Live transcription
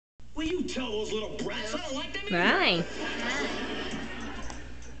Will you tell those little brats I don't like them Bye.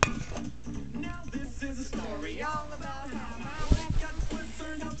 Now this is a story all about how my life got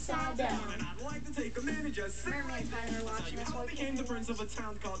turned upside down. And I'd like to take a minute just sit right there. That's how you became the prince of a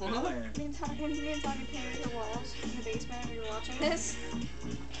town called Bel Air. Me and Tanya painted the walls in the basement and we were watching this.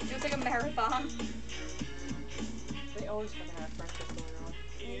 It was like a marathon. They always fucking have friendship going on.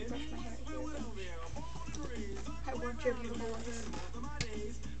 I brushed my hair. I worked your beautiful life.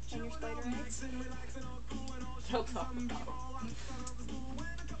 And your spider eggs. Don't talk about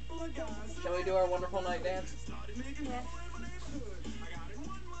it. Shall we do our wonderful night dance? Yeah.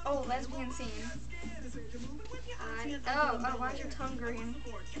 Oh, lesbian scene. Why's your tongue green?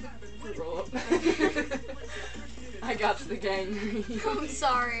 Roll up. I got the gangrene. I'm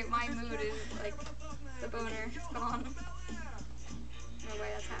sorry, my mood is like the boner. It's gone. No way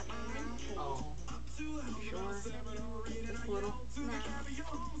that's happening now. Oh. You sure? Just a little? No.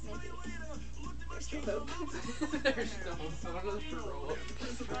 Maybe. There's still hope. There's still hope. So what does roll up?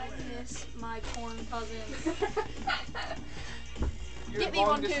 I miss my corn cousin. Your Get me one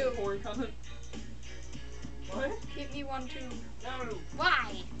long-distance too. porn cousin? What? Get me one too. No.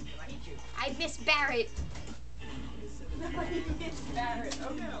 Why? I hate you. I miss Barrett. I miss Barrett.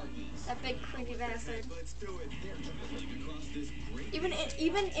 Oh no. That big creepy bastard.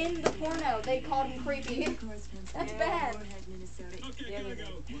 Even in the porno, they called him creepy. That's bad. Yeah, they do.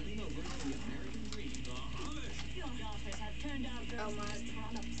 Oh my.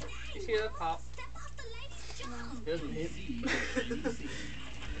 You see that pop? Doesn't hit.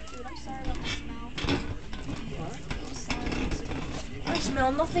 Dude, I'm sorry about my smell. What? I'm sorry. I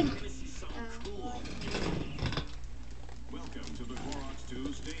smell nothing.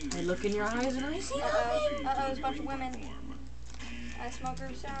 I look in your eyes and I see nothing. There's a bunch of women. I smell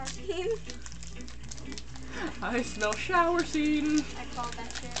group shower scene. I smell shower scene. I called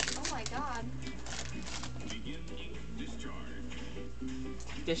that shit. Oh my god.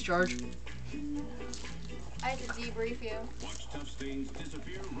 Discharge. I had to debrief you.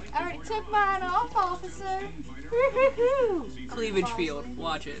 I already took mine off, officer. Cleavage field.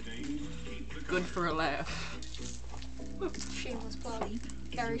 Watch it. Good for a laugh. Shameless plug.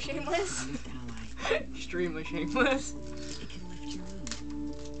 Very shameless. Extremely shameless.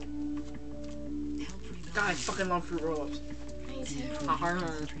 God, I fucking love fruit roll-ups. Me too.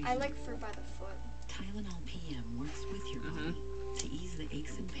 I like fruit by the foot. Tylenol PM works with your body to ease the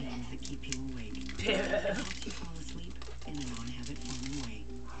aches and pains that keep you awake. Yeah. It helps you fall asleep in a non-habit forming way.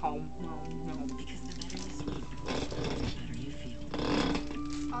 No. Because the better you sleep, the better you feel.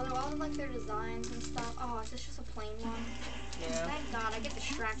 Although I would like their designs and stuff. Oh, is this just a plain one? Yeah. Thank God, I get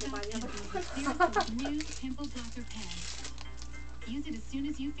distracted by the other one. New Pimple Blocker Pen. Use it as soon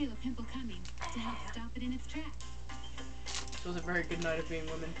as you feel a pimple coming to help stop it in its tracks. It was a very good night of being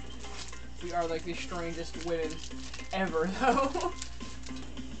women. We are like the strangest women ever, though.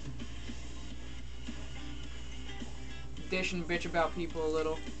 Dish and bitch about people a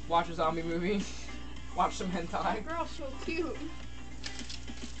little. Watch a zombie movie. Watch some hentai. That girl's so cute.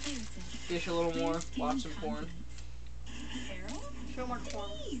 Dish a little more. Watch some porn. Show more corn.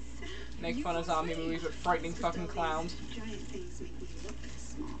 Make fun of zombie movies with frightening fucking clowns.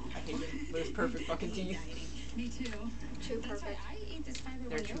 I hate them. But it's perfect fucking teeth. Me too. Too perfect. I ate this fiber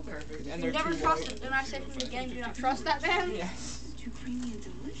They're too perfect. And You they're never too trusted. white. Didn't I say from the beginning, do not trust that man? Yes. too creamy and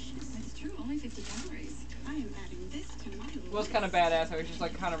delicious. That's true. Only 50 calories. I am adding this to my It was kind of badass. I was just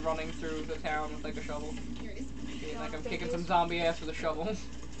like kind of running through the town with like a shovel. Curious. Being like I'm kicking some zombie ass with a shovel.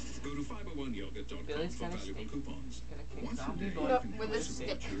 Go to fiberoneyogurt.com Billy's for gonna valuable stick. coupons. Gonna kick Once a zombie day, butt. No, you can with help this stick.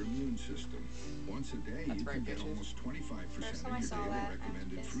 support your immune system. Once a day, That's you right, can get bitches. almost 25% First of time I your saw daily that, I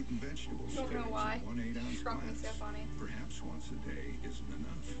recommended was fruit and vegetables. Don't know served in why. one 8-ounce Struck me glass. so funny. Perhaps once a day isn't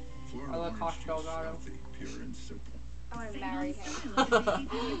enough. Florida I love orange Costa juice, Delgado. healthy, pure and simple. I want to marry him.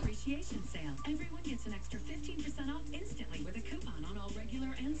 Appreciation sale. Everyone gets an extra 15% off instantly with a coupon on all regular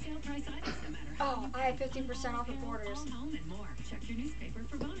and sale price items, no matter how. Oh, I had 15% off at Borders. All home and more. Check your newspaper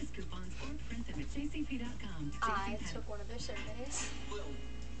for bonus coupons or print them at jcp.com. I took one of their surveys. Well,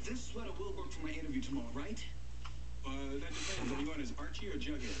 this sweater will work for my interview tomorrow, right? That depends. Are you going as Archie or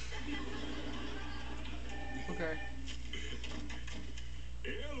Jughead? Okay.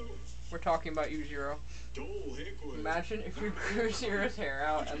 Hello. We're talking about you, Zero. Dole headquarters. Imagine if we grew Zero's hair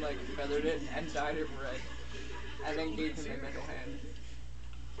out and like feathered it and dyed it red, and then gave him a metal hand.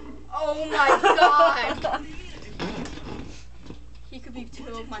 Oh my God! He could be two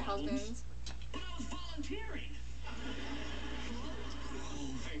of my husbands. But I was volunteering. Oh,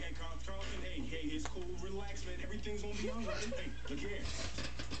 hey, Carlton, hey, it's cool, relax, man. Everything's gonna be alright. Hey, look here.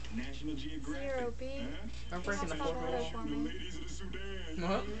 National Geographic. Zero B. I'm breaking the fourth Hostagato wall. for The me. ladies of the Sudan. What?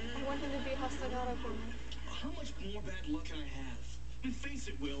 I want him to be Hostagato for me. How much more bad luck can I have? And face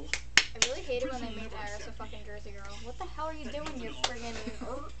it, Will. I really hate it when they make Iris a fucking Jersey girl. What the hell are you doing, you friggin'?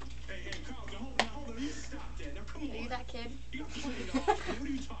 Hey, Carl, now hold on, you stop that. Now come on. Are you that kid? You got plenty of options. What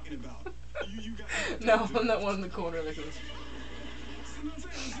are you talking about? You got. No, I'm that one in the corner that goes.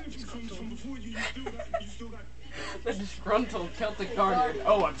 From before you still got. The disgruntled Celtic Guardian.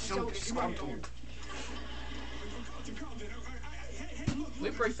 Oh, I'm so disgruntled. We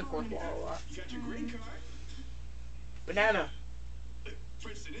break the fourth wall a lot. You got your green card. Banana.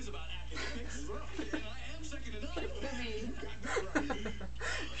 Princeton is about academics. And I am second to none. Booby. You got that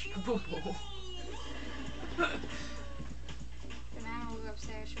right. Boo-boo. Banana will go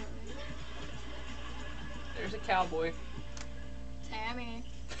upstairs shortly. There's a cowboy. Tammy.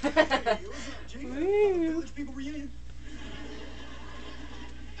 Hey, what's up, Jake? Village People reunion?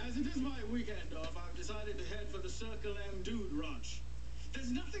 As it is my weekend off, I've decided to head for the Circle M Dude Ranch.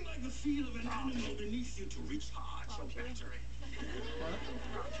 There's nothing like the feel of an animal beneath you to recharge your battery.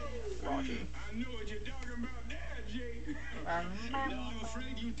 Roger. I know what you're talking about there, Jake. No, I'm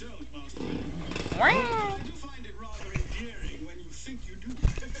afraid you don't, Master. I do find it rather endearing when you think you do.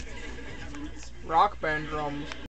 Have a nice Rock band drums.